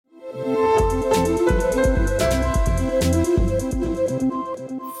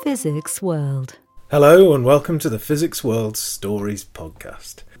Physics World. Hello and welcome to the Physics World Stories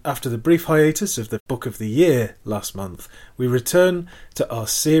podcast. After the brief hiatus of the Book of the Year last month, we return to our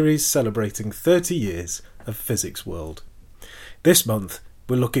series celebrating 30 years of Physics World. This month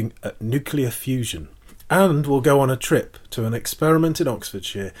we're looking at nuclear fusion, and we'll go on a trip to an experiment in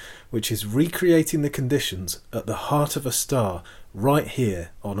Oxfordshire which is recreating the conditions at the heart of a star right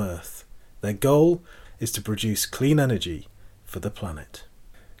here on Earth. Their goal is to produce clean energy for the planet.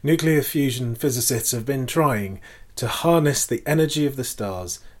 Nuclear fusion physicists have been trying to harness the energy of the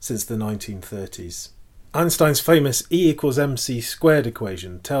stars since the 1930s. Einstein's famous E=mc²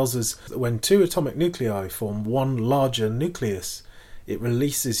 equation tells us that when two atomic nuclei form one larger nucleus, it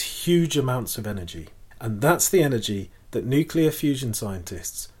releases huge amounts of energy. And that's the energy that nuclear fusion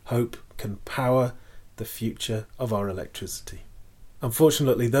scientists hope can power the future of our electricity.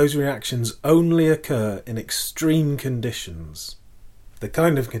 Unfortunately, those reactions only occur in extreme conditions. The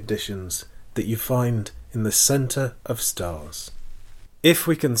kind of conditions that you find in the centre of stars. If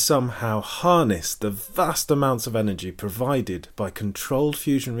we can somehow harness the vast amounts of energy provided by controlled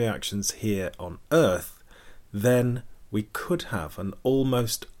fusion reactions here on Earth, then we could have an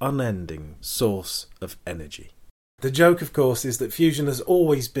almost unending source of energy. The joke, of course, is that fusion has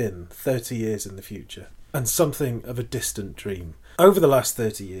always been 30 years in the future, and something of a distant dream. Over the last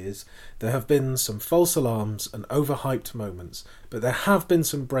 30 years, there have been some false alarms and overhyped moments, but there have been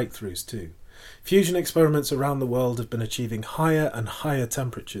some breakthroughs too. Fusion experiments around the world have been achieving higher and higher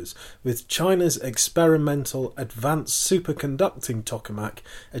temperatures, with China's experimental advanced superconducting tokamak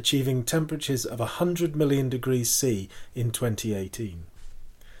achieving temperatures of 100 million degrees C in 2018.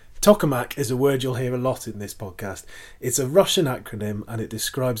 Tokamak is a word you'll hear a lot in this podcast. It's a Russian acronym and it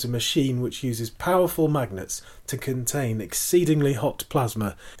describes a machine which uses powerful magnets to contain exceedingly hot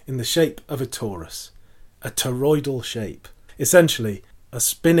plasma in the shape of a torus, a toroidal shape, essentially a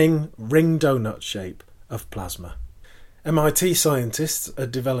spinning ring donut shape of plasma. MIT scientists are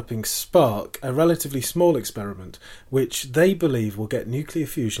developing SPARC, a relatively small experiment which they believe will get nuclear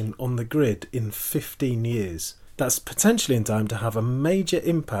fusion on the grid in 15 years. That's potentially in time to have a major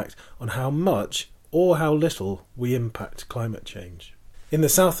impact on how much or how little we impact climate change. In the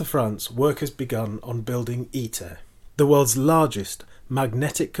south of France, work has begun on building ITER, the world's largest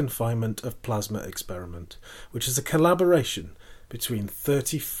magnetic confinement of plasma experiment, which is a collaboration between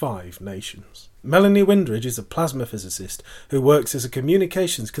 35 nations. Melanie Windridge is a plasma physicist who works as a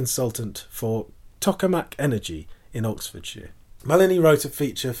communications consultant for Tokamak Energy in Oxfordshire. Melanie wrote a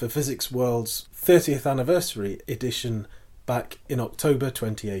feature for Physics World's 30th anniversary edition back in October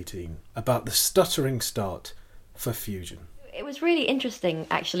 2018 about the stuttering start for fusion. It was really interesting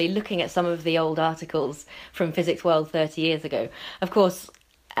actually looking at some of the old articles from Physics World 30 years ago. Of course,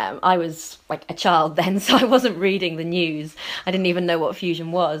 I was like a child then, so I wasn't reading the news. I didn't even know what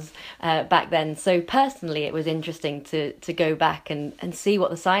fusion was back then. So personally, it was interesting to go back and see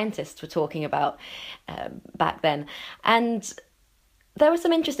what the scientists were talking about back then. And there were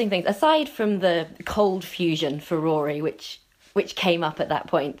some interesting things, aside from the cold fusion furore, which came up at that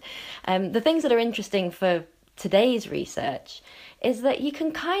point. The things that are interesting for today's research is that you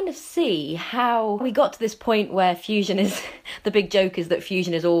can kind of see how we got to this point where fusion is, the big joke is that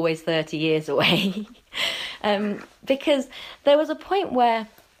fusion is always 30 years away. Because there was a point where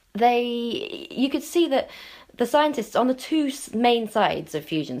you could see that the scientists on the two main sides of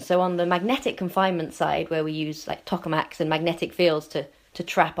fusion, so on the magnetic confinement side where we use like tokamaks and magnetic fields to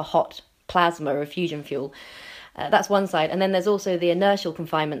trap a hot plasma or fusion fuel, that's one side. And then there's also the inertial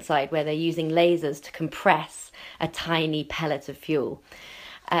confinement side where they're using lasers to compress a tiny pellet of fuel.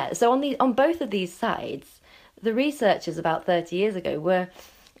 So on both of these sides, the researchers about 30 years ago were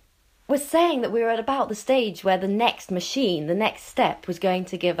saying that we were at about the stage where the next machine, the next step, was going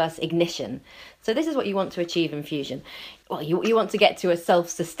to give us ignition. So this is what you want to achieve in fusion. Well, you want to get to a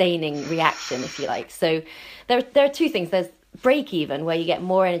self-sustaining reaction, if you like. So there are two things. There's break-even, where you get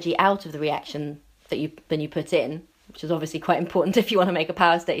more energy out of the reaction than you put in, which is obviously quite important if you want to make a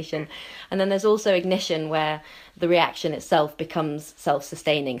power station. And then there's also ignition, where the reaction itself becomes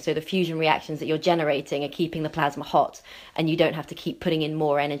self-sustaining. So the fusion reactions that you're generating are keeping the plasma hot, and you don't have to keep putting in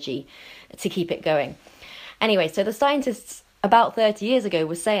more energy to keep it going. Anyway, so the scientists about 30 years ago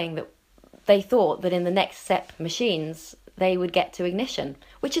were saying that they thought that in the next step machines, they would get to ignition,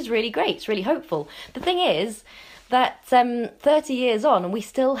 which is really great. It's really hopeful. The thing is that 30 years on, and we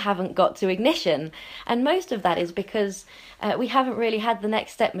still haven't got to ignition. And most of that is because we haven't really had the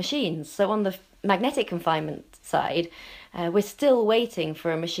next step machines. So on the magnetic confinement side, we're still waiting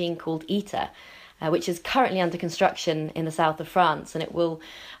for a machine called ITER, which is currently under construction in the south of France, and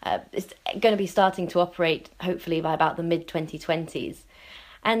it's going to be starting to operate hopefully by about the mid-2020s.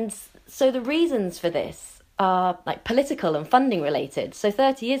 And so the reasons for this are like political and funding related. So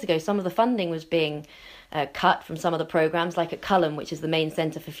 30 years ago, some of the funding was being cut from some of the programs, like at Culham, which is the main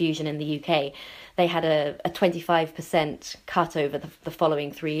centre for fusion in the UK. They had a 25% cut over the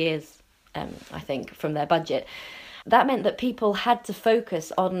following 3 years, I think, from their budget. That meant that people had to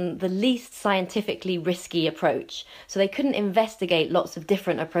focus on the least scientifically risky approach. So they couldn't investigate lots of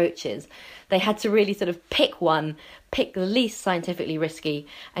different approaches. They had to really sort of pick the least scientifically risky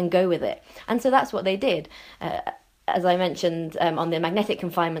and go with it. And so that's what they did. As I mentioned, on the magnetic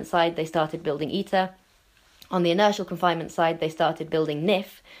confinement side, they started building ITER. On the inertial confinement side, they started building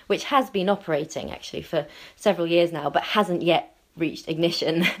NIF, which has been operating actually for several years now, but hasn't yet reached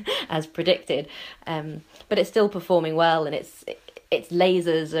ignition as predicted. But it's still performing well, and its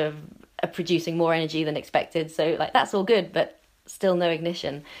lasers are producing more energy than expected. So like that's all good, but still no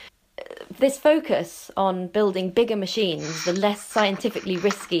ignition. This focus on building bigger machines, the less scientifically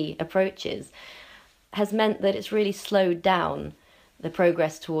risky approaches, has meant that it's really slowed down the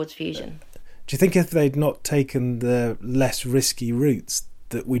progress towards fusion. Do you think if they'd not taken the less risky routes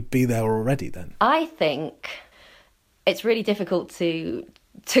that we'd be there already then? I think it's really difficult to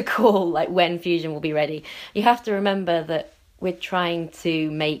call like when fusion will be ready. You have to remember that we're trying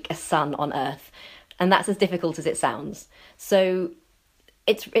to make a sun on Earth, and that's as difficult as it sounds. So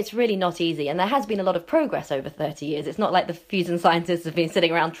it's really not easy, and there has been a lot of progress over 30 years. It's not like the fusion scientists have been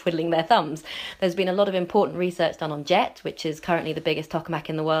sitting around twiddling their thumbs. There's been a lot of important research done on JET, which is currently the biggest tokamak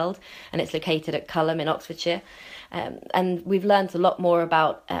in the world, and it's located at Culham in Oxfordshire. And we've learned a lot more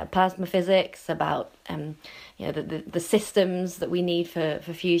about plasma physics, about the systems that we need for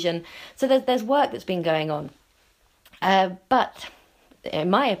fusion. So there's work that's been going on. But in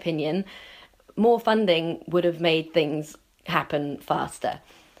my opinion, more funding would have made things happen faster.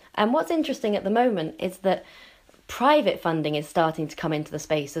 And what's interesting at the moment is that private funding is starting to come into the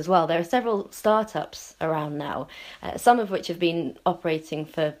space as well. There are several startups around now, some of which have been operating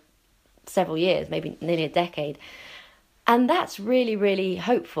for several years, maybe nearly a decade. And that's really, really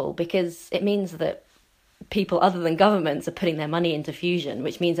hopeful, because it means that people other than governments are putting their money into fusion,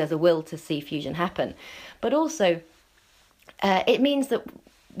 which means there's a will to see fusion happen. But also, it means that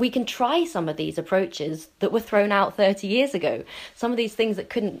we can try some of these approaches that were thrown out 30 years ago, some of these things that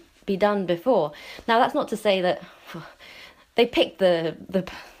couldn't be done before. Now, that's not to say that they picked the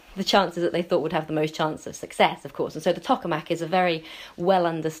chances that they thought would have the most chance of success, of course. And so the tokamak is a very well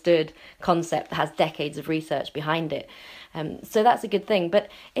understood concept that has decades of research behind it. So that's a good thing. But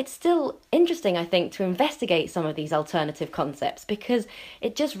it's still interesting, I think, to investigate some of these alternative concepts, because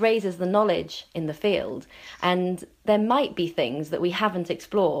it just raises the knowledge in the field. And there might be things that we haven't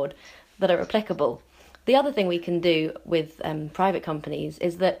explored that are applicable. The other thing we can do with private companies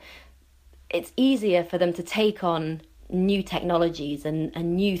is that it's easier for them to take on new technologies and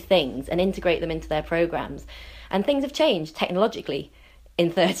new things and integrate them into their programs. And things have changed technologically in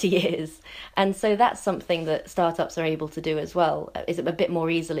 30 years. And so that's something that startups are able to do as well, is a bit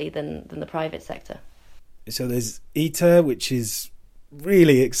more easily than the private sector. So there's ITER, which is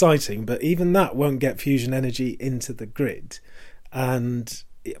really exciting, but even that won't get fusion energy into the grid. And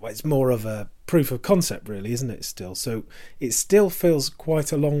it's more of a proof of concept, really, isn't it, still? So it still feels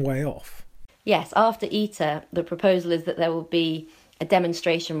quite a long way off. Yes, after ITER, the proposal is that there will be a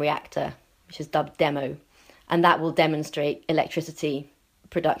demonstration reactor, which is dubbed DEMO, and that will demonstrate electricity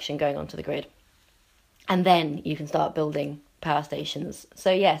production going onto the grid. And then you can start building power stations.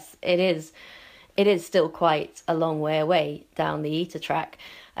 So yes, it is still quite a long way away down the ITER track.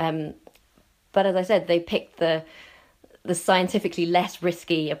 But as I said, they picked the scientifically less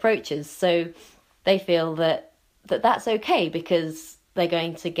risky approaches. So they feel that that's okay, because they're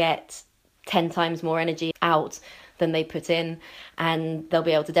going to get 10 times more energy out than they put in, and they'll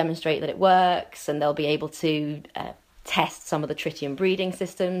be able to demonstrate that it works, and they'll be able to test some of the tritium breeding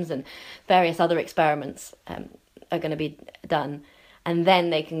systems, and various other experiments are going to be done. And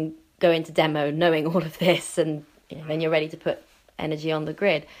then they can go into demo knowing all of this, and then you're ready to put energy on the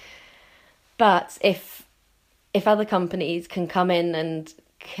grid. But if other companies can come in and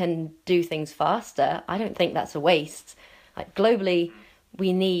can do things faster, I don't think that's a waste. Like globally,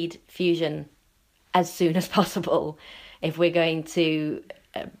 we need fusion as soon as possible if we're going to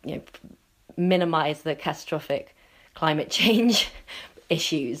minimize the catastrophic climate change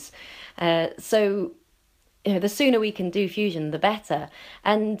issues. So the sooner we can do fusion, the better.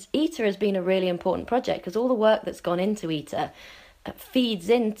 And ITER has been a really important project, because all the work that's gone into ITER feeds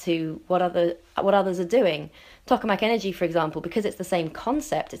into what others are doing. Tokamak Energy, for example, because it's the same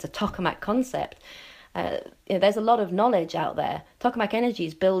concept, it's a tokamak concept. There's a lot of knowledge out there. Tokamak Energy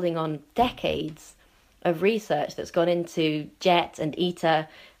is building on decades of research that's gone into JET and ITER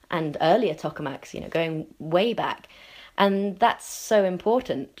and earlier tokamaks, going way back. And that's so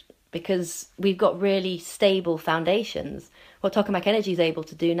important because we've got really stable foundations. What Tokamak Energy is able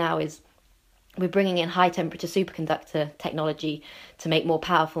to do now is we're bringing in high temperature superconductor technology to make more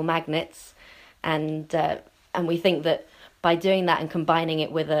powerful magnets. And we think that by doing that and combining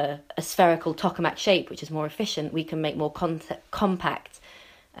it with a spherical tokamak shape, which is more efficient, we can make more compact,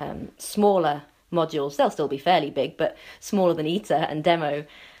 smaller modules. They'll still be fairly big, but smaller than ITER and Demo.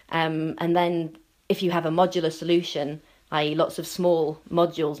 And then if you have a modular solution, i.e. lots of small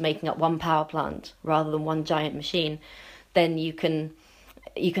modules making up one power plant rather than one giant machine, then you can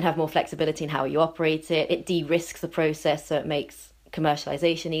have more flexibility in how you operate it. It de-risks the process, so it makes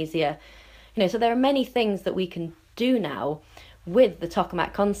commercialization easier. So there are many things that we can do now with the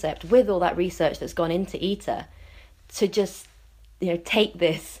tokamak concept, with all that research that's gone into ITER, to just take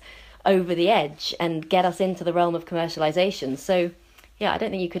this over the edge and get us into the realm of commercialization. So I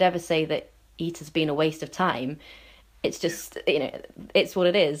don't think you could ever say that ITER's been a waste of time. It's just, it's what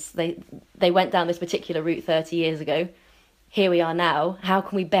it is. They went down this particular route 30 years ago. Here we are now. How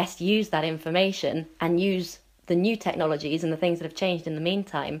can we best use that information and use the new technologies and the things that have changed in the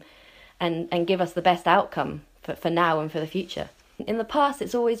meantime and give us the best outcome for now and for the future? In the past,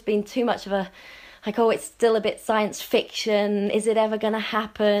 it's always been too much of it's still a bit science fiction. Is it ever going to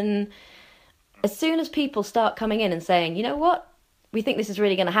happen? As soon as people start coming in and saying, you know what, we think this is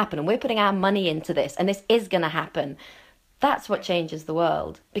really going to happen and we're putting our money into this and this is going to happen, that's what changes the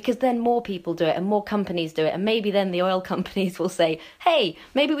world, because then more people do it and more companies do it, and maybe then the oil companies will say, hey,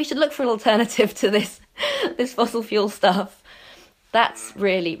 maybe we should look for an alternative to this fossil fuel stuff. That's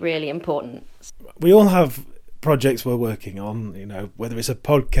really, really important. We all have projects we're working on, whether it's a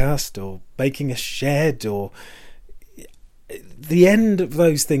podcast or making a shed, or the end of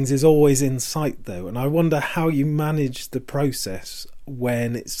those things is always in sight though, and I wonder how you manage the process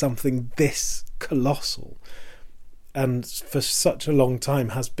when it's something this colossal and for such a long time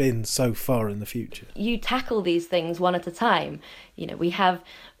has been so far in the future. You tackle these things one at a time.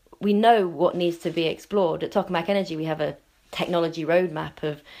 We know what needs to be explored. At Tokamak Energy, we have a technology roadmap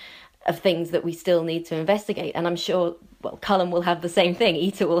of things that we still need to investigate. And I'm sure, Culham will have the same thing.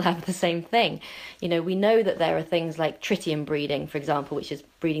 ITER will have the same thing. We know that there are things like tritium breeding, for example, which is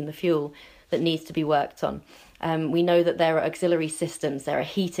breeding the fuel, that needs to be worked on. We know that there are auxiliary systems, there are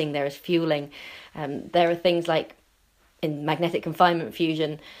heating, there is fueling. There are things like in magnetic confinement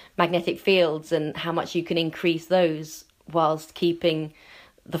fusion, magnetic fields, and how much you can increase those whilst keeping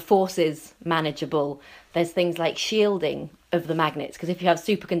the forces manageable. There's things like shielding of the magnets, because if you have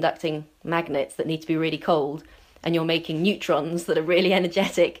superconducting magnets that need to be really cold and you're making neutrons that are really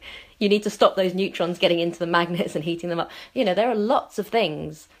energetic, you need to stop those neutrons getting into the magnets and heating them up. There are lots of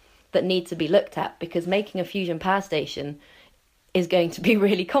things that need to be looked at, because making a fusion power station is going to be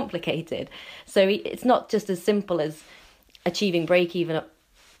really complicated. So it's not just as simple as achieving break-even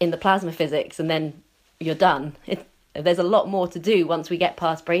in the plasma physics and then you're done. There's a lot more to do once we get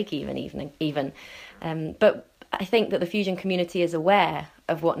past break-even even. But I think that the fusion community is aware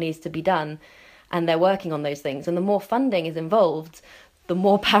of what needs to be done, and they're working on those things. And the more funding is involved, the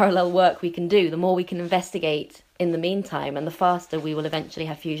more parallel work we can do, the more we can investigate in the meantime, and the faster we will eventually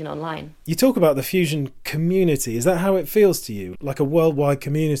have fusion online. You talk about the fusion community. Is that how it feels to you? Like a worldwide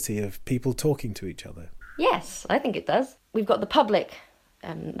community of people talking to each other? Yes, I think it does. We've got the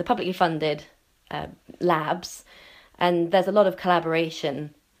publicly funded labs, and there's a lot of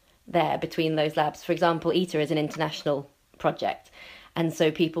collaboration there between those labs. For example, ITER is an international project, and so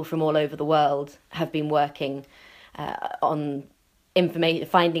people from all over the world have been working on information,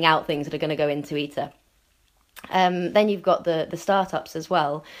 finding out things that are going to go into ITER. Then you've got the startups as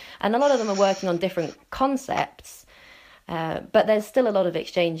well, and a lot of them are working on different concepts, but there's still a lot of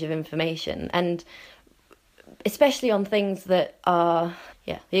exchange of information, and especially on things that are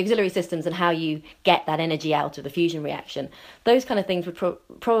the auxiliary systems and how you get that energy out of the fusion reaction. Those kind of things would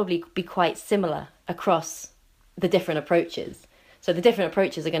probably be quite similar across the different approaches. So the different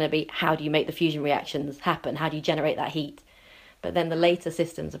approaches are going to be, how do you make the fusion reactions happen? How do you generate that heat? But then the later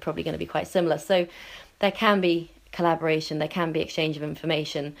systems are probably going to be quite similar. So there can be collaboration, there can be exchange of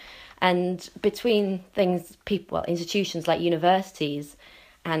information. And between institutions like universities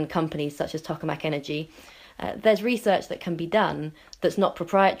and companies such as Tokamak Energy, there's research that can be done that's not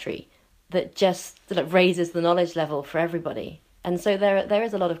proprietary, that just raises the knowledge level for everybody. And so there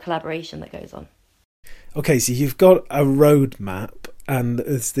is a lot of collaboration that goes on. Okay, so you've got a roadmap, and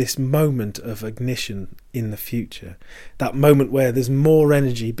there's this moment of ignition in the future, that moment where there's more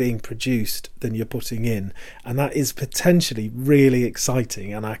energy being produced than you're putting in, and that is potentially really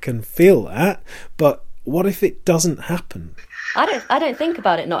exciting, and I can feel that, but what if it doesn't happen? I don't think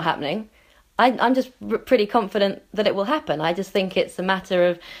about it not happening. I'm just pretty confident that it will happen. I just think it's a matter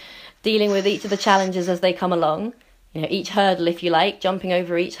of dealing with each of the challenges as they come along. You know, each hurdle, if you like, jumping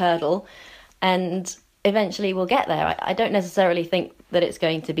over each hurdle, and eventually we'll get there. I don't necessarily think that it's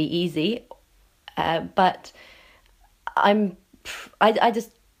going to be easy, but I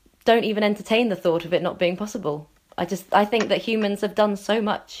just don't even entertain the thought of it not being possible. I think that humans have done so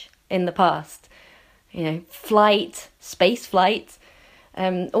much in the past. You know, flight, space flight,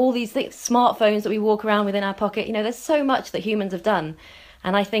 all these things, smartphones that we walk around with in our pocket. You know, there's so much that humans have done.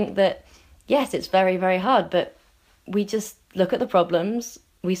 And I think that, yes, it's very, very hard, but we just look at the problems,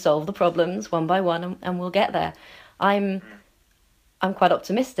 we solve the problems one by one, and we'll get there. I'm quite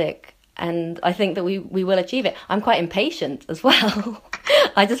optimistic, and I think that we will achieve it. I'm quite impatient as well.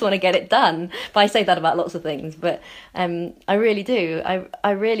 I just want to get it done. But I say that about lots of things, but I really do.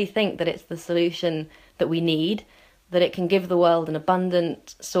 I really think that it's the solution that we need, that it can give the world an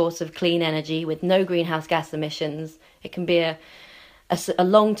abundant source of clean energy with no greenhouse gas emissions. It can be a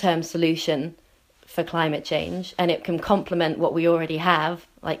long-term solution for climate change, and it can complement what we already have,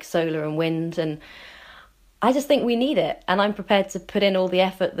 like solar and wind. And I just think we need it, and I'm prepared to put in all the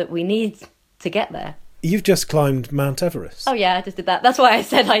effort that we need to get there. You've just climbed Mount Everest. Oh yeah, I just did that. That's why I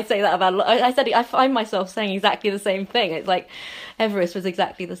say that about. I said I find myself saying exactly the same thing. It's like Everest was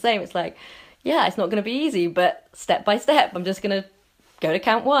exactly the same. It's like, yeah, it's not going to be easy, but step by step, I'm just going to go to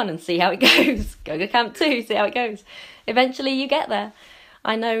Camp 1 and see how it goes. Go to Camp 2, see how it goes. Eventually, you get there.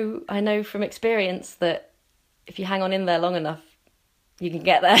 I know from experience that if you hang on in there long enough, you can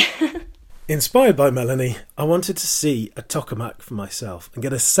get there. Inspired by Melanie, I wanted to see a tokamak for myself and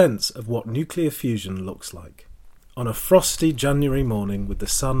get a sense of what nuclear fusion looks like. On a frosty January morning with the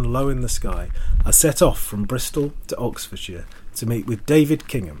sun low in the sky, I set off from Bristol to Oxfordshire to meet with David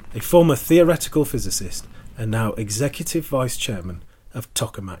Kingham, a former theoretical physicist and now executive vice chairman of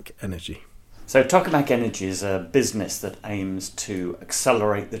Tokamak Energy. So Tokamak Energy is a business that aims to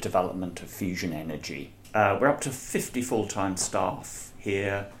accelerate the development of fusion energy. We're up to 50 full-time staff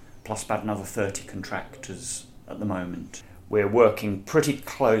here, plus about another 30 contractors at the moment. We're working pretty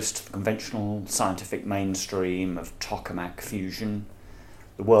close to the conventional scientific mainstream of tokamak fusion.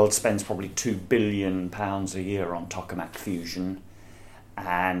 The world spends probably £2 billion a year on tokamak fusion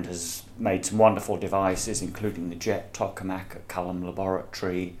and has made some wonderful devices, including the JET tokamak at Culham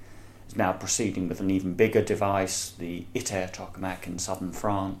Laboratory. Is now proceeding with an even bigger device, the ITER tokamak in southern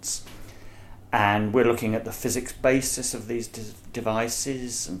France. And we're looking at the physics basis of these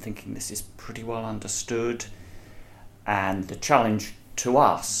devices and thinking this is pretty well understood. And the challenge to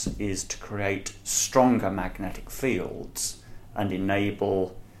us is to create stronger magnetic fields and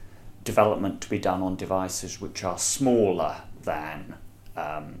enable development to be done on devices which are smaller than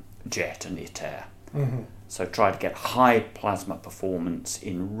JET and ITER. Mm-hmm. So try to get high plasma performance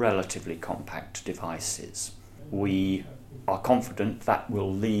in relatively compact devices. We are confident that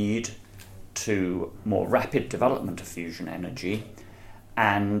will lead to more rapid development of fusion energy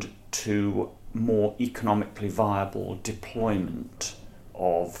and to more economically viable deployment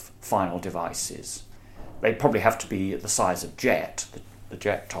of final devices. They probably have to be the size of JET, the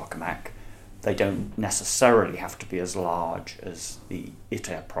JET tokamak. They don't necessarily have to be as large as the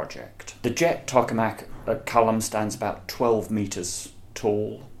ITER project. The JET tokamak at Culham stands about 12 metres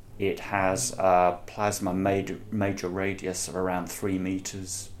tall. It has a plasma major radius of around 3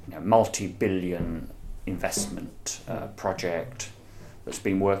 metres. Multi-billion investment project that's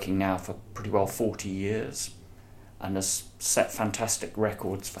been working now for pretty well 40 years and has set fantastic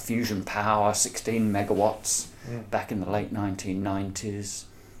records for fusion power, 16 megawatts back in the late 1990s,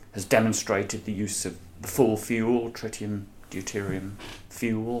 has demonstrated the use of the full fuel, tritium, deuterium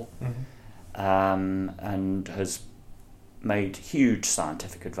fuel, and has made huge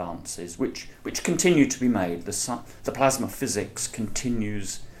scientific advances, which continue to be made. The plasma physics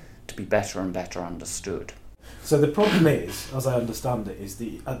continues to be better and better understood. So the problem is, as I understand it, is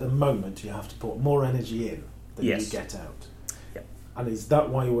at the moment you have to put more energy in than you get out. Yep. And is that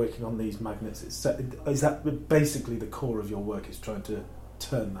why you're working on these magnets? Is that basically the core of your work, is trying to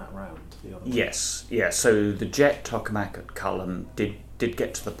turn that round? Yes. So the JET tokamak at Culham did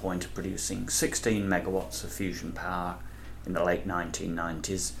get to the point of producing 16 megawatts of fusion power in the late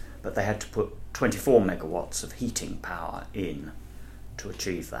 1990s, but they had to put 24 megawatts of heating power in to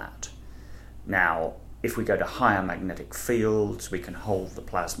achieve that. Now, if we go to higher magnetic fields, we can hold the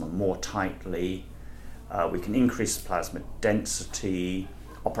plasma more tightly, we can increase the plasma density,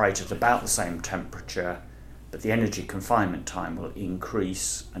 operate at about the same temperature, but the energy confinement time will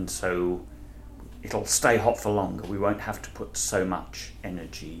increase, and so it'll stay hot for longer. We won't have to put so much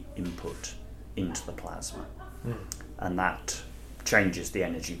energy input into the plasma. And that changes the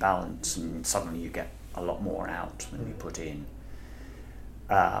energy balance, and suddenly you get a lot more out than you put in.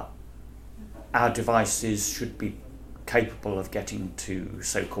 Our devices should be capable of getting to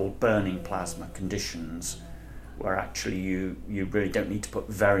so-called burning plasma conditions, where actually you really don't need to put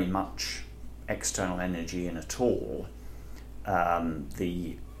very much external energy in at all.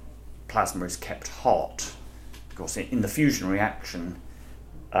 The plasma is kept hot. Of course, in the fusion reaction,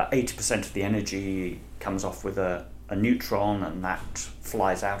 80% of the energy comes off with a neutron, and that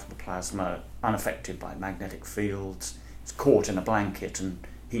flies out of the plasma unaffected by magnetic fields. It's caught in a blanket and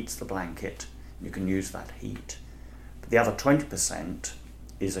heats the blanket. You can use that heat. But the other 20%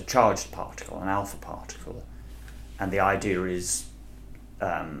 is a charged particle, an alpha particle. And the idea is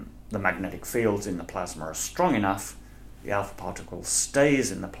the magnetic fields in the plasma are strong enough, the alpha particle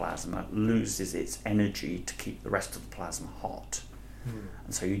stays in the plasma, loses its energy to keep the rest of the plasma hot.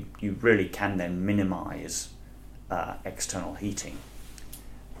 And so you really can then minimize external heating.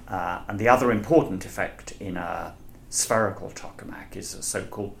 And the other important effect in a spherical tokamak is a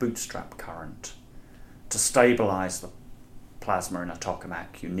so-called bootstrap current. To stabilize the plasma in a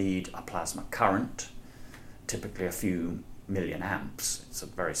tokamak, you need a plasma current, typically a few million amps. It's a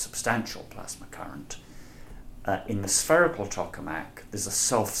very substantial plasma current. In the spherical tokamak, there's a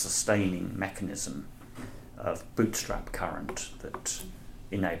self-sustaining mechanism of bootstrap current that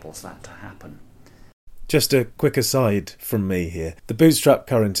enables that to happen. Just a quick aside from me here. The bootstrap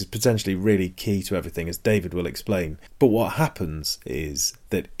current is potentially really key to everything, as David will explain. But what happens is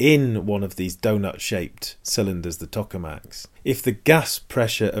that in one of these donut-shaped cylinders, the tokamaks, if the gas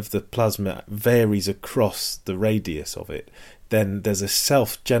pressure of the plasma varies across the radius of it, then there's a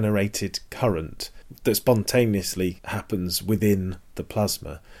self-generated current that spontaneously happens within the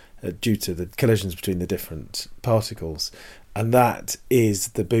plasma due to the collisions between the different particles. And that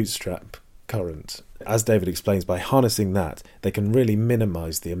is the bootstrap current. As David explains, by harnessing that, they can really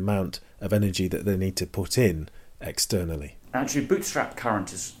minimise the amount of energy that they need to put in externally. Actually, bootstrap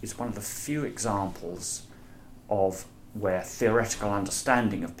current is one of the few examples of where theoretical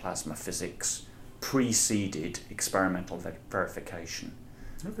understanding of plasma physics preceded experimental verification.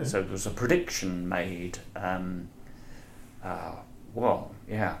 Okay. So there was a prediction made, probably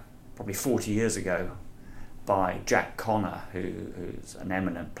 40 years ago, by Jack Connor, who's an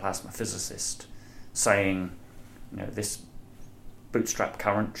eminent plasma physicist, saying, this bootstrap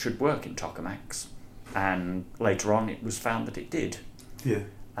current should work in tokamaks. And later on it was found that it did. Yeah.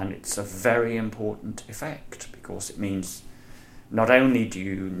 And it's a very important effect, because it means not only do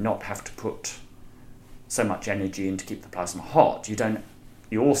you not have to put so much energy in to keep the plasma hot,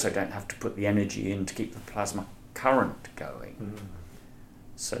 you also don't have to put the energy in to keep the plasma current going.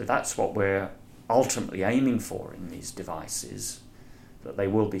 So that's what we're ultimately aiming for in these devices, that they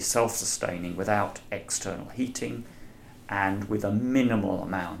will be self-sustaining without external heating and with a minimal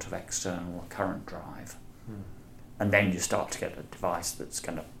amount of external current drive. And then you start to get a device that's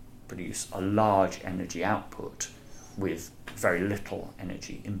going to produce a large energy output with very little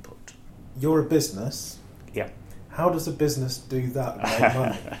energy input. You're a business. Yeah. How does a business do that and make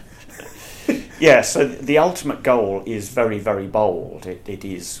money? Yeah, so the ultimate goal is very, very bold. It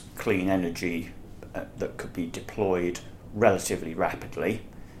is clean energy that could be deployed relatively rapidly,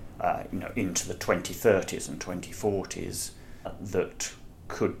 into the 2030s and 2040s, that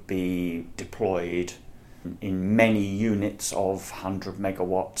could be deployed in many units of 100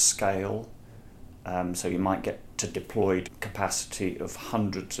 megawatt scale. So you might get to deployed capacity of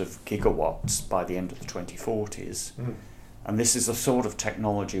hundreds of gigawatts by the end of the 2040s. And this is the sort of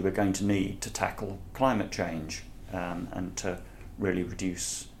technology we're going to need to tackle climate change and to really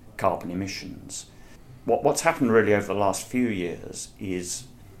reduce carbon emissions. What's happened really over the last few years is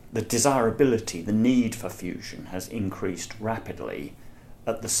the desirability, the need for fusion has increased rapidly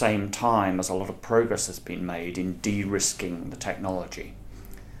at the same time as a lot of progress has been made in de-risking the technology.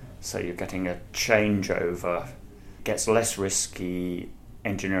 So you're getting a changeover, gets less risky,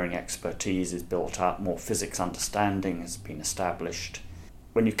 engineering expertise is built up, more physics understanding has been established.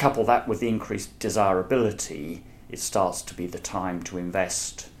 When you couple that with the increased desirability, it starts to be the time to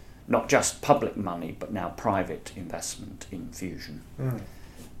invest not just public money, but now private investment in fusion.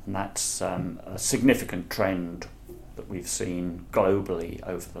 And that's a significant trend that we've seen globally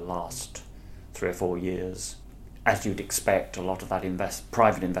over the last 3 or 4 years. As you'd expect, a lot of that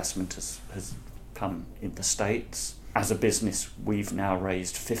private investment has come in the States. As a business, we've now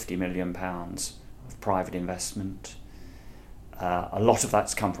raised £50 million of private investment. A lot of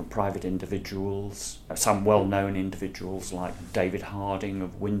that's come from private individuals, some well-known individuals like David Harding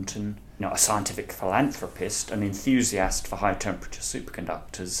of Winton, a scientific philanthropist, an enthusiast for high-temperature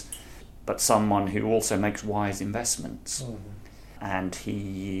superconductors. but someone who also makes wise investments. And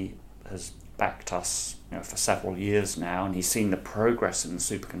he has backed us, for several years now, and he's seen the progress in the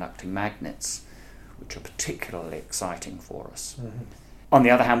superconducting magnets, which are particularly exciting for us. On the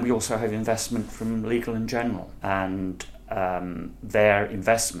other hand, we also have investment from Legal & General, and their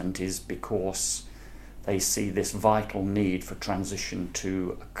investment is because they see this vital need for transition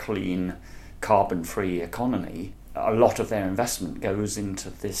to a clean, carbon-free economy. A lot of their investment goes into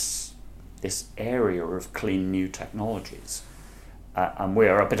this area of clean new technologies. And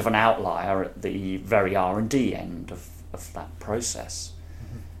we're a bit of an outlier at the very R&D end of that process.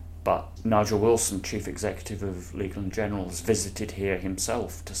 But Nigel Wilson, Chief Executive of Legal & General, has visited here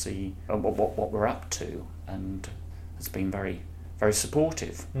himself to see what we're up to, and has been very, very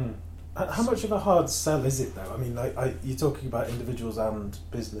supportive. How much of a hard sell is it, though? I mean, you're talking about individuals and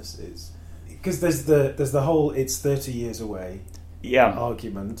businesses. Because there's the whole "it's 30 years away"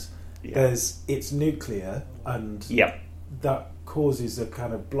 argument. There's "it's nuclear," and that causes a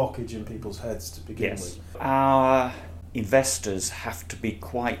kind of blockage in people's heads to begin with. Our investors have to be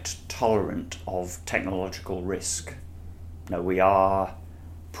quite tolerant of technological risk. We are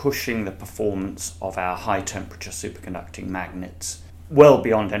pushing the performance of our high-temperature superconducting magnets well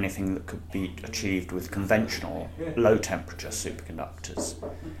beyond anything that could be achieved with conventional low-temperature superconductors.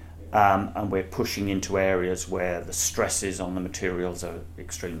 And we're pushing into areas where the stresses on the materials are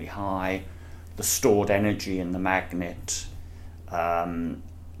extremely high, the stored energy in the magnet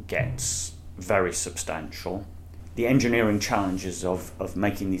gets very substantial. The engineering challenges of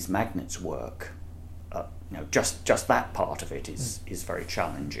making these magnets work, just that part of it is very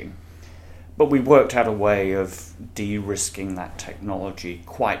challenging. But we worked out a way of de-risking that technology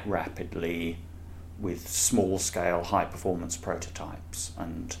quite rapidly with small-scale, high-performance prototypes.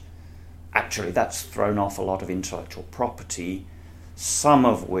 And actually that's thrown off a lot of intellectual property, some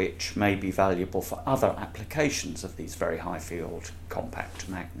of which may be valuable for other applications of these very high-field compact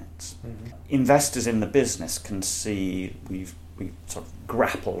magnets. Investors in the business can see we've sort of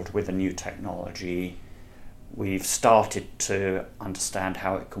grappled with a new technology. We've started to understand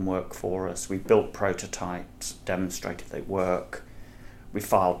how it can work for us. We've built prototypes, demonstrated they work. We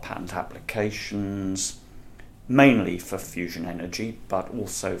filed patent applications, mainly for fusion energy, but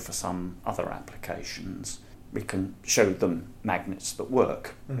also for some other applications. We can show them magnets that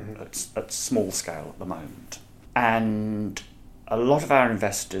work at small scale at the moment. And a lot of our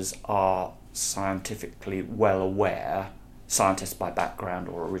investors are scientifically well aware, scientists by background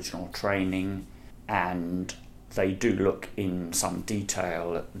or original training, and they do look in some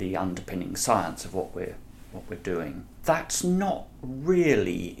detail at the underpinning science of what we're doing. That's not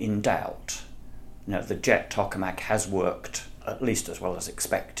really in doubt. The jet tokamak has worked at least as well as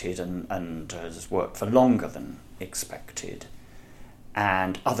expected, and has worked for longer than expected.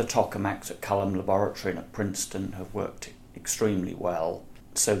 And other tokamaks at Cullum Laboratory and at Princeton have worked extremely well.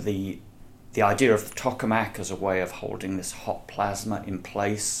 So the idea of the tokamak as a way of holding this hot plasma in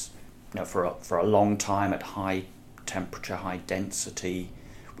place, for a long time at high temperature, high density,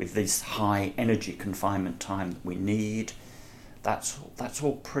 with this high energy confinement time that we need, that's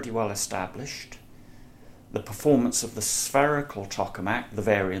all pretty well established. The performance of the spherical tokamak, the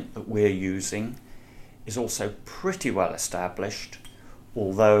variant that we're using, is also pretty well established,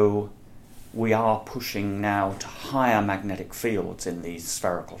 although we are pushing now to higher magnetic fields in these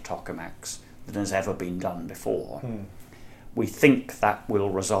spherical tokamaks than has ever been done before. We think that will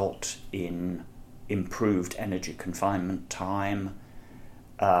result in improved energy confinement time.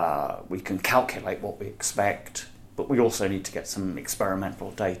 We can calculate what we expect, but we also need to get some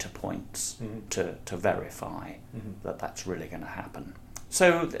experimental data points to verify that that's really going to happen.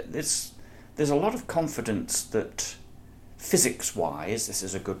 So there's a lot of confidence that physics-wise this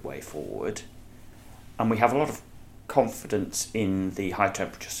is a good way forward, and we have a lot of confidence in the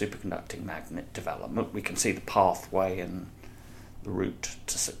high-temperature superconducting magnet development. We can see the pathway and the route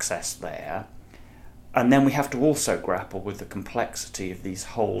to success there. And then we have to also grapple with the complexity of these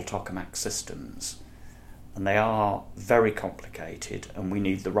whole tokamak systems. And they are very complicated, and we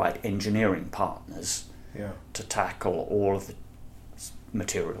need the right engineering partners to tackle all of the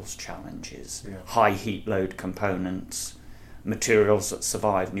materials challenges. High heat load components, materials that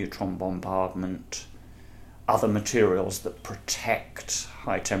survive neutron bombardment, other materials that protect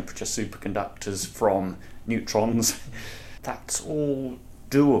high temperature superconductors from neutrons. That's all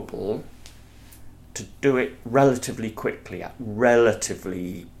doable. To do it relatively quickly at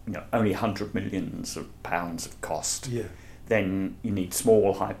relatively, only hundred millions of pounds of cost, then you need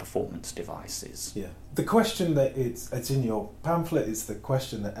small high-performance devices. The question that it's in your pamphlet is the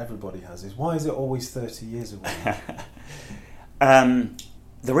question that everybody has is, why is it always 30 years away?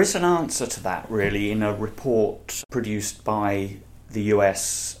 There is an answer to that, really, in a report produced by the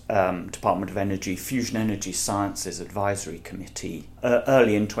US Department of Energy Fusion Energy Sciences Advisory Committee.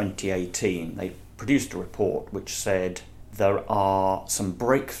 Early in 2018, they produced a report which said there are some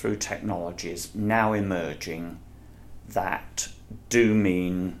breakthrough technologies now emerging that do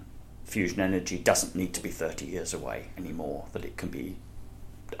mean fusion energy doesn't need to be 30 years away anymore, that it can be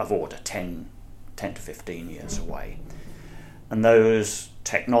of order 10 to 15 years away. And those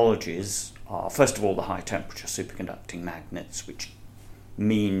technologies are, first of all, the high temperature superconducting magnets, which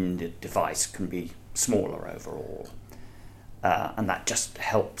mean the device can be smaller overall. And that just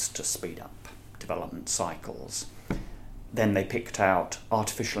helps to speed up development cycles. Then they picked out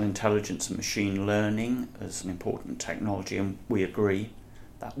artificial intelligence and machine learning as an important technology, and we agree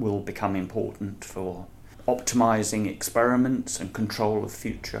that will become important for optimizing experiments and control of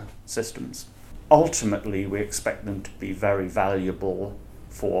future systems. Ultimately, we expect them to be very valuable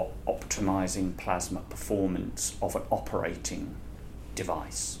for optimizing plasma performance of an operating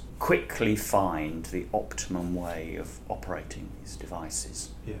device. Quickly find the optimum way of operating these devices.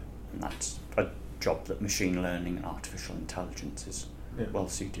 Yeah. And that's a job that machine learning and artificial intelligence is well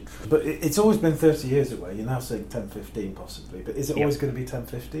suited for. But it's always been 30 years away. You're now saying 10, 15 possibly, but is it always going to be 10,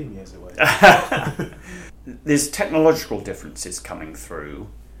 15 years away? There's technological differences coming through.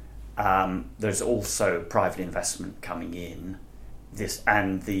 There's also private investment coming in.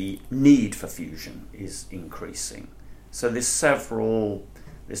 And the need for fusion is increasing. So there's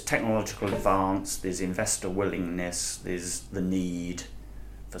technological advance, there's investor willingness, there's the need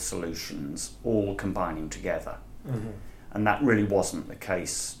for solutions, all combining together. Mm-hmm. And that really wasn't the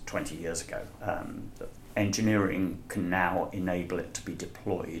case 20 years ago. Engineering can now enable it to be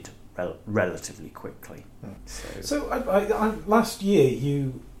deployed relatively quickly. Mm. So I, last year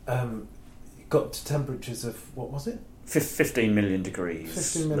you got to temperatures of, what was it? 15 million degrees.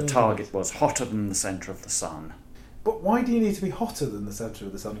 15 million the target degrees. was hotter than the centre of the sun. But why do you need to be hotter than the centre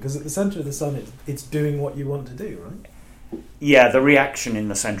of the sun? Because at the centre of the sun, it's doing what you want to do, right? Yeah, the reaction in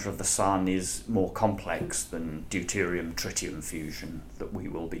the centre of the sun is more complex than deuterium-tritium fusion that we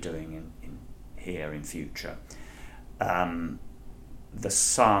will be doing here in future. The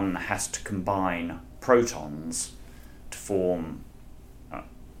sun has to combine protons to form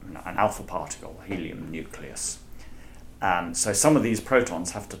an alpha particle, helium nucleus. So some of these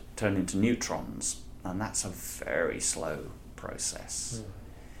protons have to turn into neutrons, and that's a very slow process. Mm.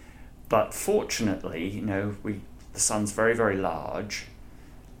 But fortunately, the sun's very, very large,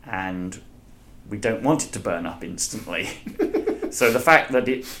 and we don't want it to burn up instantly. So the fact that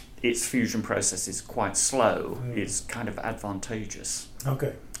its fusion process is quite slow is kind of advantageous.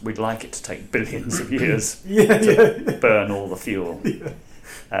 Okay. We'd like it to take billions of years to burn all the fuel. Yeah.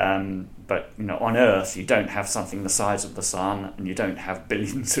 But on Earth, you don't have something the size of the sun, and you don't have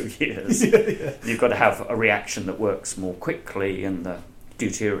billions of years. Yeah. You've got to have a reaction that works more quickly, and the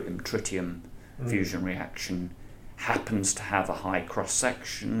deuterium-tritium fusion reaction happens to have a high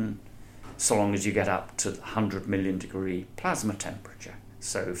cross-section, so long as you get up to 100 million degree plasma temperature.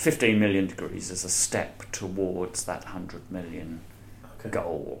 So 15 million degrees is a step towards that 100 million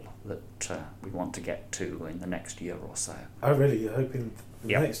goal that we want to get to in the next year or so. Oh, really? You're hoping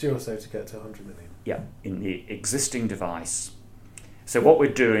the next year or so to get to 100 million? Yeah, in the existing device. So what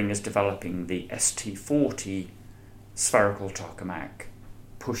we're doing is developing the ST40 spherical tokamak,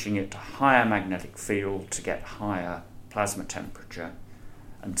 pushing it to higher magnetic field to get higher plasma temperature.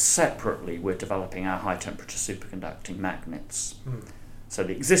 And separately, we're developing our high temperature superconducting magnets. Mm. So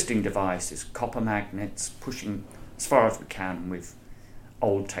the existing device is copper magnets, pushing as far as we can with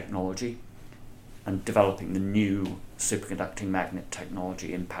old technology, and developing the new superconducting magnet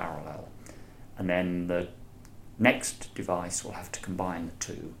technology in parallel. And then the next device will have to combine the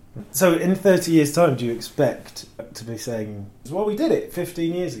two. So in 30 years' time, do you expect to be saying, well, we did it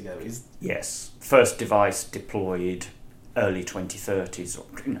 15 years ago? Yes. First device deployed early 2030s, or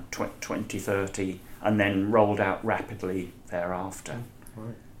 2030, and then rolled out rapidly thereafter.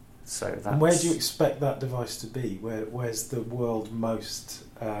 Right. So that's... And where do you expect that device to be? Where's the world most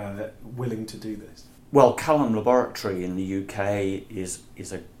willing to do this? Well, Callum Laboratory in the UK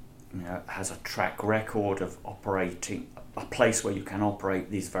has a track record of operating a place where you can operate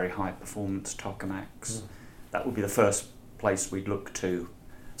these very high performance tokamaks. Mm. That would be the first place we'd look to,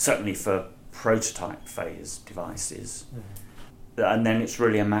 certainly for prototype phase devices. Mm. And then it's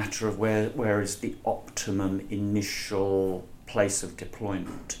really a matter of where is the optimum initial place of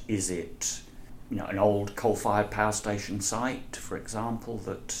deployment. Is it an old coal-fired power station site, for example,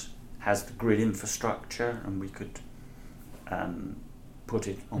 that has the grid infrastructure, and we could put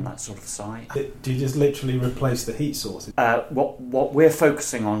it on that sort of site. Do you just literally replace the heat source? What we're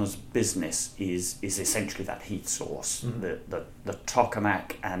focusing on as a business is essentially that heat source, the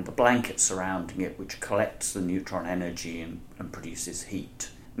tokamak and the blanket surrounding it, which collects the neutron energy and produces heat.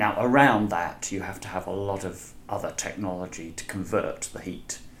 Now, around that, you have to have a lot of other technology to convert the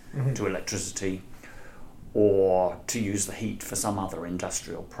heat to electricity, or to use the heat for some other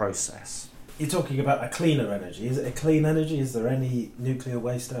industrial process. You're talking about a cleaner energy. Is it a clean energy? Is there any nuclear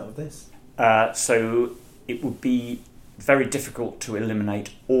waste out of this? So it would be very difficult to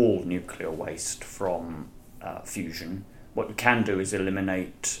eliminate all nuclear waste from fusion. What you can do is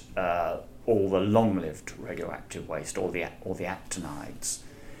eliminate all the long-lived radioactive waste, or the actinides.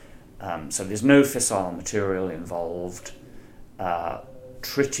 So there's no fissile material involved.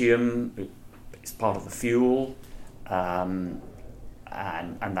 Tritium is part of the fuel, and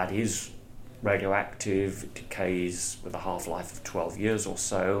that is radioactive. It decays with a half-life of 12 years or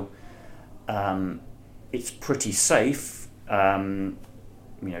so. It's pretty safe. You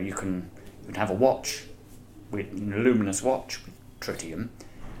can have a watch, an luminous watch with tritium,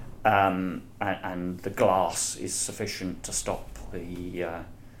 and the glass is sufficient to stop the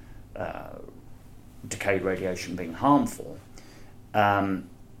decayed radiation being harmful.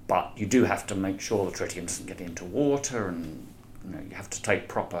 But you do have to make sure the tritium doesn't get into water, and you have to take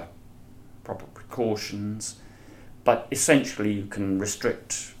proper precautions. But essentially you can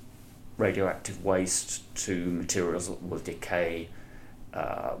restrict radioactive waste to materials that will decay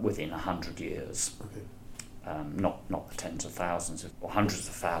within 100 years. Okay. Not the tens of thousands or hundreds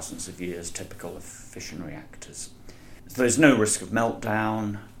of thousands of years typical of fission reactors. So there's no risk of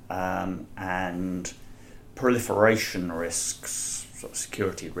meltdown, and proliferation risks, sort of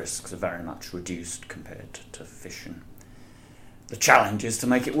security risks, are very much reduced compared to fission. The challenge is to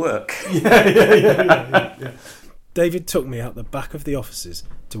make it work. Yeah. David took me out the back of the offices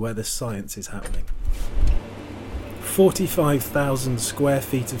to where the science is happening. 45,000 square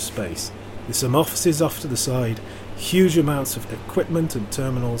feet of space, with some offices off to the side, huge amounts of equipment and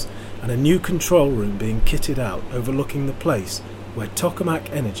terminals, and a new control room being kitted out overlooking the place where Tokamak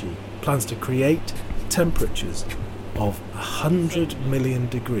Energy plans to create temperatures of 100 million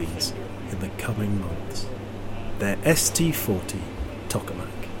degrees in the coming months. Their ST40 Tokamak.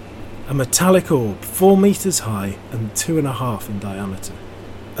 A metallic orb 4 metres high and 2.5 in diameter.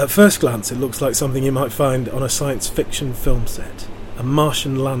 At first glance it looks like something you might find on a science fiction film set, a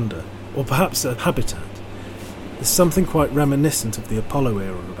Martian lander, or perhaps a habitat. There's something quite reminiscent of the Apollo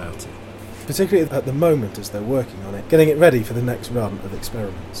era about it, particularly at the moment as they're working on it, getting it ready for the next run of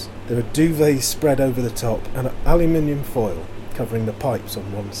experiments. There are duvets spread over the top and aluminium foil covering the pipes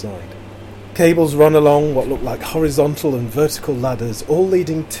on one side. Cables run along what look like horizontal and vertical ladders, all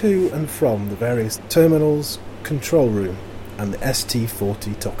leading to and from the various terminals, control room and the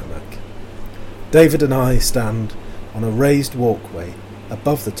ST40 Tokamak. David and I stand on a raised walkway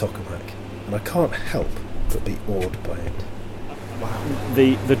above the Tokamak, and I can't help but be awed by it. Wow.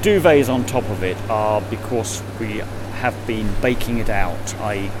 The duvets on top of it are because we have been baking it out,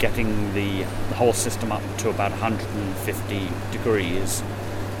 i.e. getting the whole system up to about 150 degrees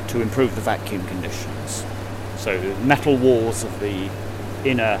to improve the vacuum conditions. So the metal walls of the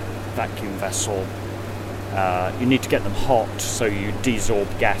inner vacuum vessel, you need to get them hot so you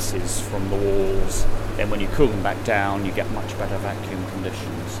desorb gases from the walls. Then when you cool them back down, you get much better vacuum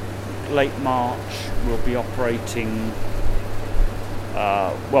conditions. Late March, we'll be operating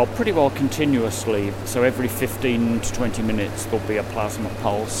pretty well continuously. So every 15 to 20 minutes there'll be a plasma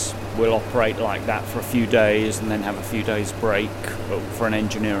pulse. We'll operate like that for a few days and then have a few days break for an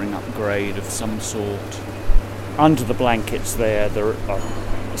engineering upgrade of some sort. Under the blankets there are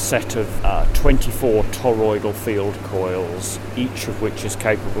a set of 24 toroidal field coils, each of which is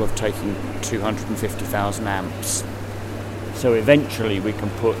capable of taking 250,000 amps. So eventually we can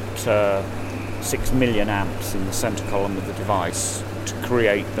put 6 million amps in the centre column of the device to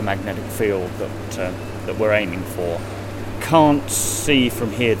create the magnetic field that we're aiming for. Can't see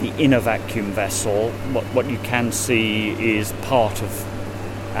from here the inner vacuum vessel. What you can see is part of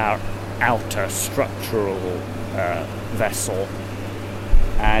our outer structural vessel,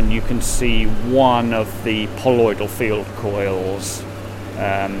 and you can see one of the poloidal field coils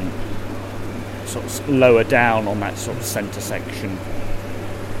sort of lower down on that sort of centre section.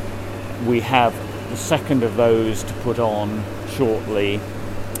 We have the second of those to put on shortly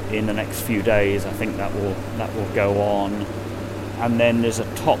in the next few days. I think that will go on. And then there's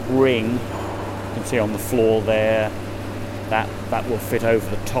a top ring, you can see on the floor there, that will fit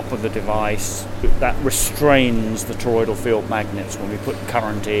over the top of the device. That restrains the toroidal field magnets when we put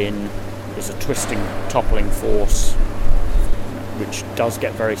current in. There's a twisting, toppling force which does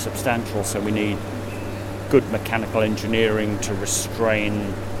get very substantial, so we need good mechanical engineering to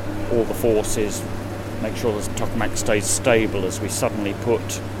restrain all the forces, make sure the tokamak stays stable as we suddenly put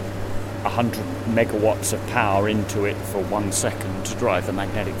 100 megawatts of power into it for 1 second to drive the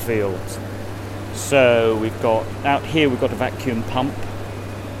magnetic fields. So out here we've got a vacuum pump,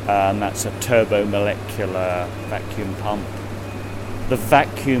 that's a turbomolecular vacuum pump. The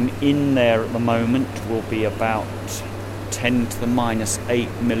vacuum in there at the moment will be about 10 to the minus 8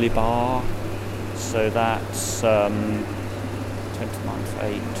 millibar, so that's 10 to the minus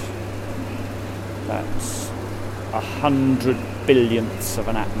 8, that's 100 billionths of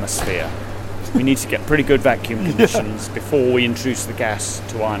an atmosphere. We need to get pretty good vacuum conditions before we introduce the gas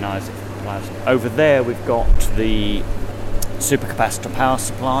to ionise it from the plasma. Over there we've got the supercapacitor power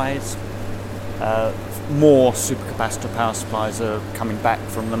supplies. More supercapacitor power supplies are coming back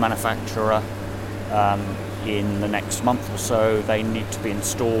from the manufacturer in the next month or so. They need to be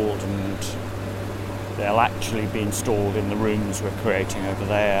installed, and they'll actually be installed in the rooms we're creating over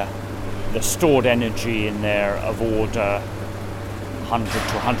there. The stored energy in there of order 100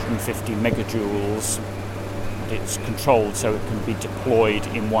 to 150 megajoules. It's controlled so it can be deployed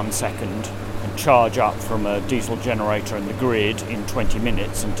in 1 second and charge up from a diesel generator in the grid in 20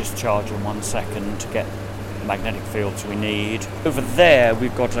 minutes and discharge in 1 second to get the magnetic fields we need. Over there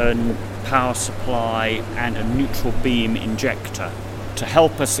we've got a power supply and a neutral beam injector to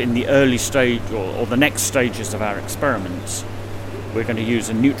help us in the early stage or the next stages of our experiments. We're going to use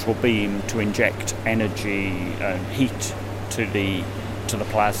a neutral beam to inject energy and heat to the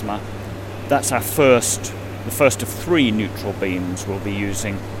plasma. That's the first of 3 neutral beams we'll be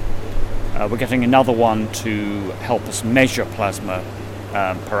using. We're getting another one to help us measure plasma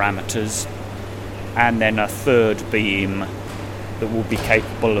parameters, and then a third beam that will be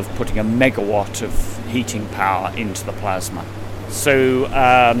capable of putting a megawatt of heating power into the plasma. So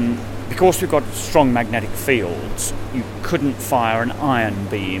because we've got strong magnetic fields, you couldn't fire an ion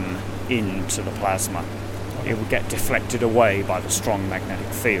beam into the plasma. It would get deflected away by the strong magnetic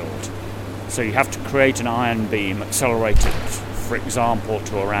field. So you have to create an ion beam accelerated, for example,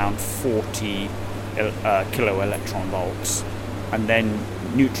 to around 40 kilo electron volts, and then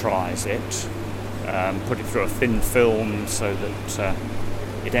neutralize it, put it through a thin film so that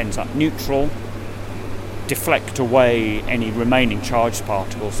it ends up neutral, deflect away any remaining charged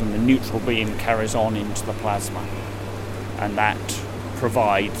particles, and the neutral beam carries on into the plasma. And that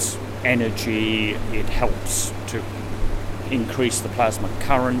provides energy, it helps to increase the plasma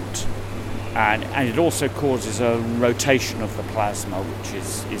current, and it also causes a rotation of the plasma, which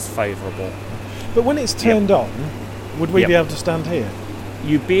is favourable. But when it's turned on, would we be able to stand here?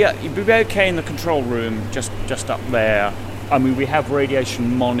 You'd be okay in the control room, just up there. I mean, we have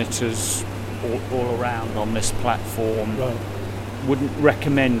radiation monitors all around on this platform. Right. Wouldn't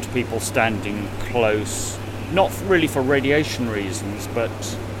recommend people standing close, not really for radiation reasons, but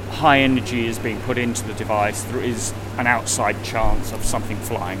high energy is being put into the device. There is an outside chance of something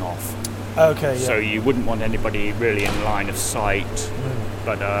flying off. Okay. Yeah. So you wouldn't want anybody really in line of sight,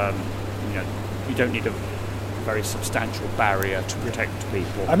 but you don't need a very substantial barrier to protect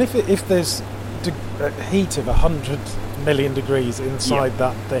people. And if there's heat of 100 million degrees inside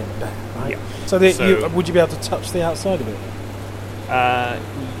that thing, right? Yeah. So, would you be able to touch the outside of it?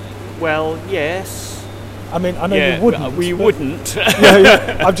 Well, yes. I mean, I know you wouldn't. We wouldn't.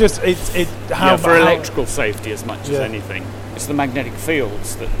 Yeah. I'm just for electrical safety as much as anything. It's the magnetic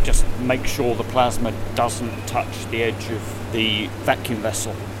fields that just make sure the plasma doesn't touch the edge of the vacuum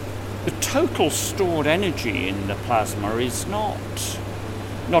vessel. The total stored energy in the plasma is not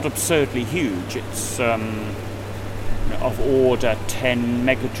absurdly huge. It's of order 10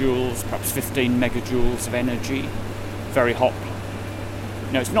 megajoules, perhaps 15 megajoules of energy. Very hot.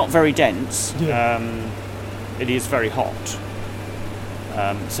 No, it's not very dense. Yeah. It is very hot.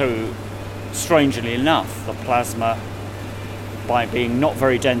 So, strangely enough, the plasma, by being not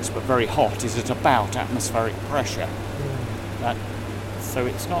very dense but very hot, is at about atmospheric pressure. So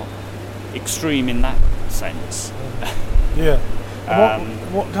it's not extreme in that sense. Yeah.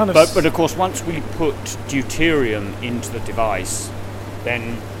 What kind of? But of course, once we put deuterium into the device,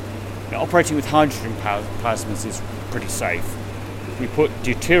 then operating with hydrogen plasmas is pretty safe. If we put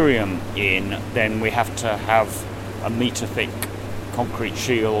deuterium in, then we have to have a meter-thick concrete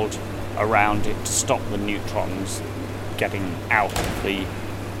shield around it to stop the neutrons getting out of the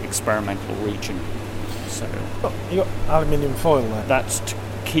experimental region. So you got aluminium foil there. That's to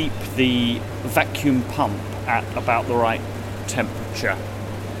keep the vacuum pump at about the right temperature.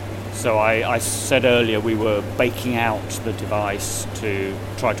 So I said earlier we were baking out the device to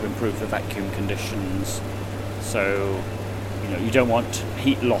try to improve the vacuum conditions. So you don't want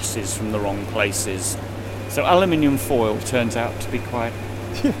heat losses from the wrong places. So aluminium foil turns out to be quite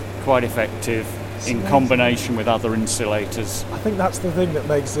effective in combination with other insulators. I think that's the thing that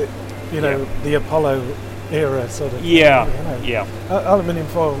makes it, the Apollo era sort of. Aluminium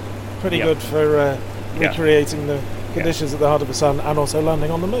foil, pretty good for recreating the conditions at the heart of the sun and also landing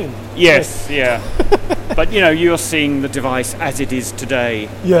on the moon. Yes, yeah. But you're seeing the device as it is today.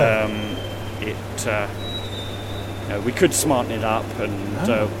 Yeah. We could smarten it up, and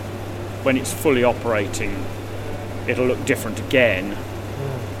when it's fully operating, it'll look different again.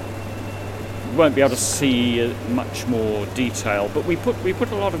 We won't be able to see much more detail, but we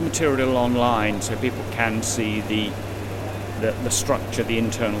put a lot of material online so people can see the structure, the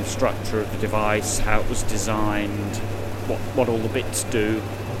internal structure of the device, how it was designed, what all the bits do.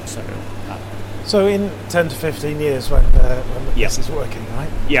 So in 10 to 15 years when this is working, right?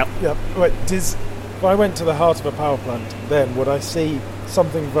 Yep. Right, if I went to the heart of a power plant, then would I see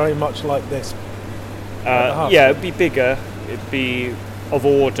something very much like this? It'd be bigger. It'd be of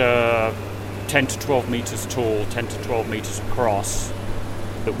order 10 to 12 metres tall, 10 to 12 metres across.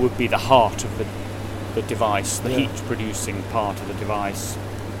 That would be the heart of the device, the heat-producing part of the device.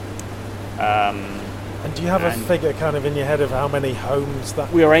 And do you have a figure kind of in your head of how many homes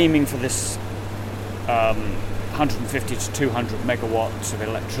that... We are aiming for this 150 to 200 megawatts of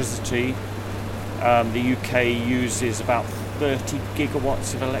electricity. The UK uses about 30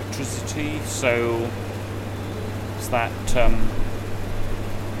 gigawatts of electricity, so it's that,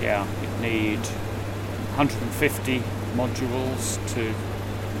 you'd need 150 modules to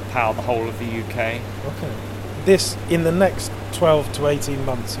power the whole of the UK. Okay. This, in the next 12 to 18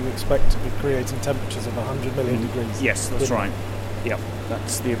 months, you expect to be creating temperatures of 100 million degrees? Yes, that's right. Yep,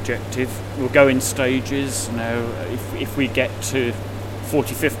 that's the objective. We'll go in stages. If we get to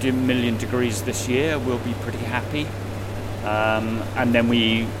 40, 50 million degrees this year, we'll be pretty happy. And then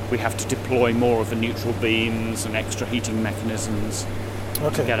we have to deploy more of the neutral beams and extra heating mechanisms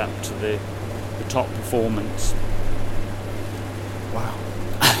to get up to the top performance. Wow.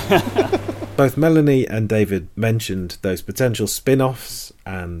 Both Melanie and David mentioned those potential spin-offs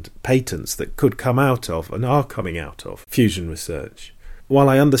and patents that could come out of and are coming out of fusion research. While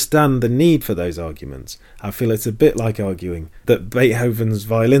I understand the need for those arguments, I feel it's a bit like arguing that Beethoven's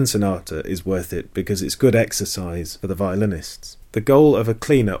violin sonata is worth it because it's good exercise for the violinists. The goal of a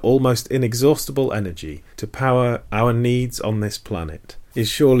cleaner, almost inexhaustible energy to power our needs on this planet is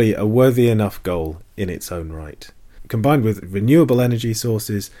surely a worthy enough goal in its own right. Combined with renewable energy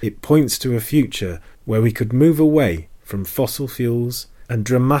sources, it points to a future where we could move away from fossil fuels and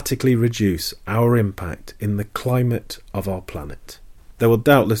dramatically reduce our impact in the climate of our planet. There will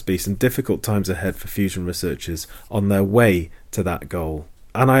doubtless be some difficult times ahead for fusion researchers on their way to that goal.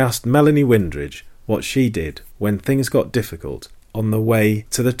 And I asked Melanie Windridge what she did when things got difficult on the way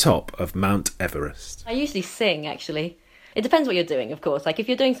to the top of Mount Everest. I usually sing, actually. It depends what you're doing, of course. Like, if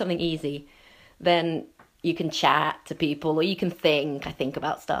you're doing something easy, then you can chat to people, or you can think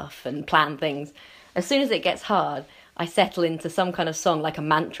about stuff and plan things. As soon as it gets hard, I settle into some kind of song, like a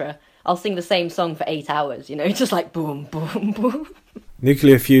mantra. I'll sing the same song for 8 hours, just like boom, boom, boom.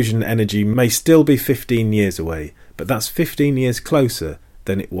 Nuclear fusion energy may still be 15 years away, but that's 15 years closer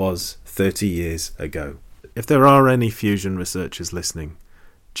than it was 30 years ago. If there are any fusion researchers listening,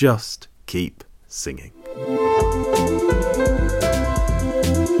 just keep singing.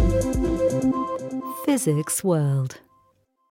 Physics World.